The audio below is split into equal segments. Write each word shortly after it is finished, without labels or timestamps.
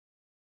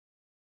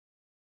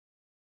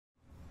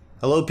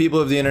Hello, people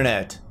of the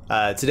internet.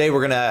 Today we're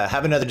going to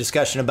have another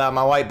discussion about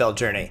my white belt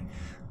journey.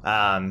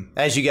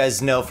 As you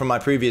guys know from my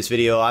previous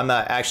video, I'm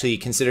actually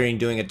considering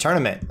doing a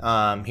tournament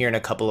here in a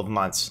couple of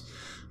months.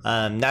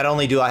 Not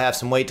only do I have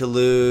some weight to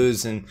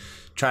lose and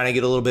trying to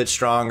get a little bit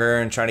stronger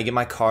and trying to get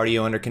my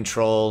cardio under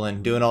control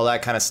and doing all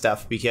that kind of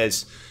stuff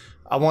because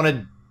I want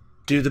to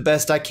do the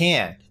best I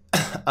can.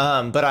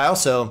 But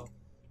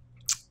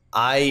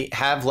I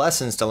have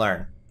lessons to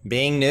learn.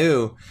 Being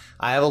new,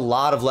 I have a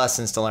lot of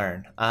lessons to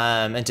learn.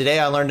 And today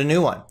I learned a new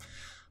one.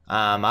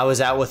 I was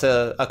out with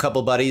a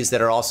couple buddies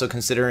that are also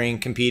considering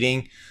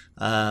competing.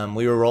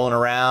 We were rolling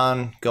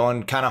around,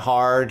 going kind of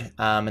hard.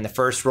 And the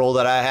first roll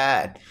that I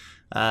had,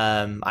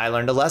 I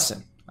learned a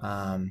lesson.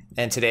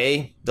 And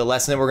today, the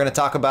lesson that we're going to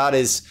talk about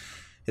is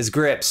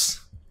grips.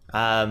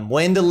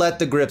 When to let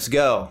the grips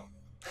go.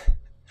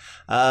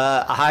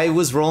 I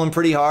was rolling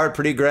pretty hard,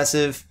 pretty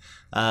aggressive.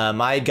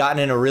 I had gotten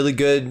in a really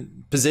good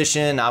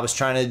position. I was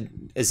trying to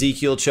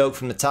Ezekiel choke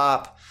from the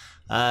top.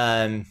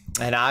 And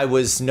I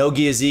was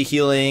no-gi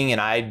Ezekiel-ing,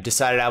 and I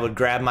decided I would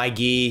grab my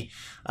gi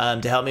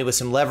to help me with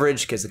some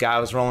leverage because the guy I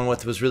was rolling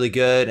with was really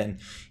good, and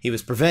he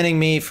was preventing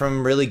me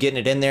from really getting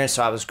it in there.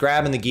 So I was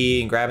grabbing the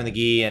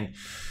gi, and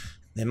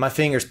then my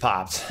fingers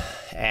popped.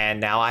 And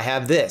now I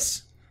have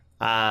this.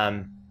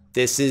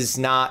 This is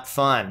not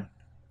fun.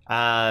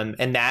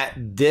 And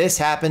this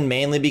happened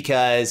mainly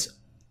because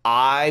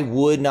I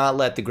would not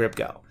let the grip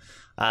go.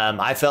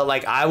 I felt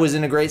like I was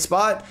in a great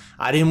spot.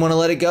 I didn't want to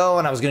let it go,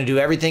 and I was going to do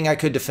everything I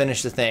could to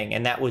finish the thing.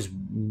 And that was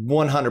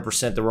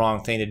 100% the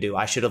wrong thing to do.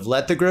 I should have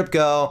let the grip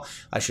go.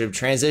 I should have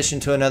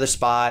transitioned to another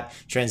spot,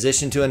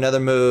 transitioned to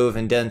another move,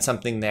 and done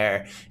something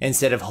there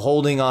instead of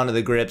holding on to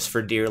the grips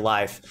for dear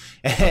life.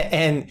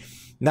 And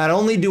not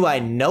only do I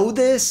know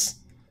this,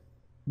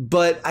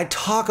 but I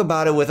talk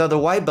about it with other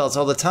white belts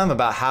all the time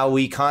about how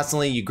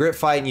you grip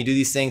fight and you do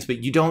these things,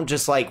 but you don't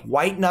just like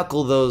white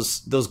knuckle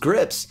those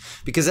grips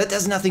because that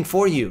does nothing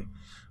for you.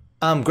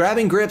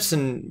 Grabbing grips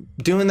and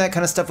doing that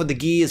kind of stuff with the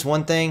gi is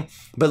one thing,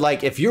 but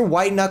like if you're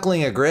white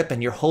knuckling a grip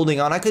and you're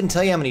holding on, I couldn't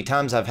tell you how many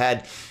times I've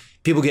had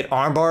people get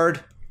arm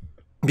barred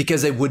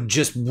because they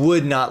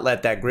would not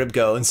let that grip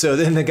go. And so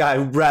then the guy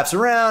wraps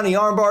around, he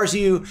arm bars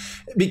you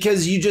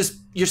because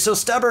you're so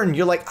stubborn.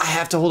 You're like, I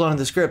have to hold on to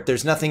this grip.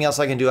 There's nothing else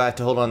I can do. I have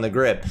to hold on to the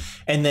grip.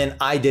 And then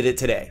I did it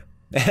today.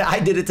 And I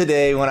did it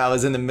today when I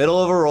was in the middle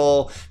of a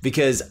roll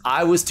because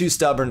I was too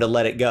stubborn to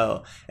let it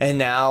go. And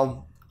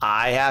now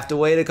I have to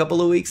wait a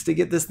couple of weeks to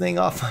get this thing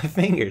off my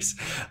fingers.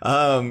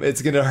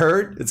 It's going to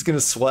hurt. It's going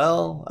to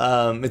swell.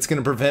 It's going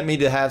to prevent me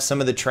to have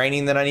some of the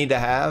training that I need to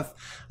have.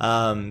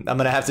 I'm going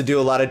to have to do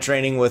a lot of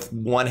training with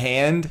one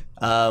hand,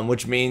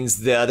 which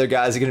means the other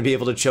guys are going to be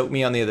able to choke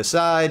me on the other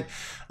side.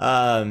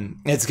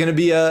 It's going to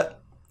be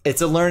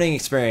it's a learning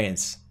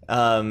experience.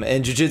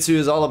 And jiu-jitsu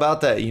is all about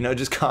that,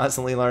 just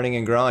constantly learning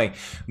and growing.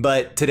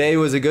 But today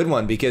was a good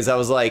one because I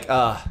was like,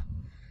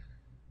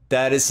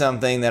 that is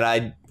something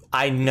that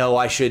I know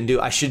I shouldn't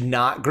do. I should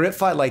not grip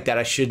fight like that.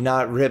 I should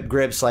not rip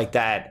grips like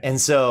that. And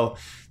so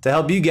to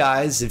help you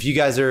guys, if you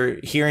guys are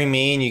hearing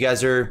me and you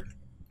guys are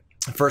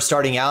first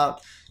starting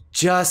out,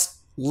 just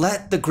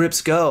let the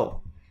grips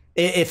go.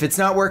 If it's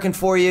not working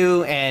for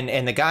you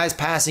and the guy's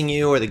passing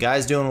you or the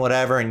guy's doing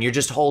whatever and you're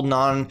just holding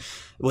on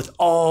with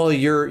all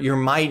your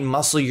might and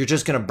muscle, you're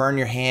just going to burn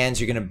your hands,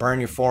 you're going to burn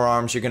your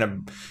forearms, you're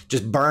going to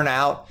just burn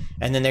out,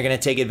 and then they're going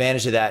to take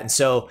advantage of that. And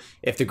so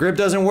if the grip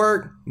doesn't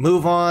work,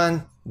 move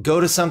on,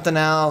 go to something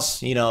else,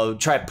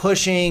 try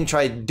pushing,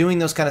 try doing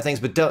those kind of things,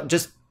 but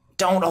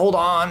don't hold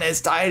on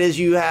as tight as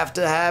you have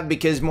to have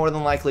because more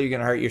than likely you're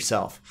going to hurt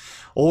yourself.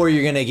 Or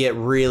you're going to get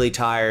really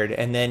tired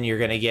and then you're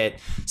going to get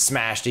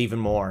smashed even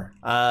more.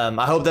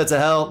 I hope that's a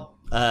help.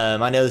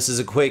 I know this is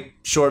a quick,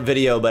 short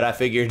video, but I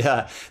figured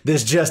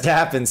this just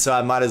happened, so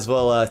I might as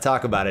well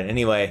talk about it.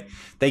 Anyway,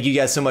 thank you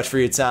guys so much for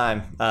your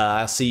time.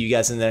 I'll see you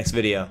guys in the next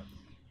video.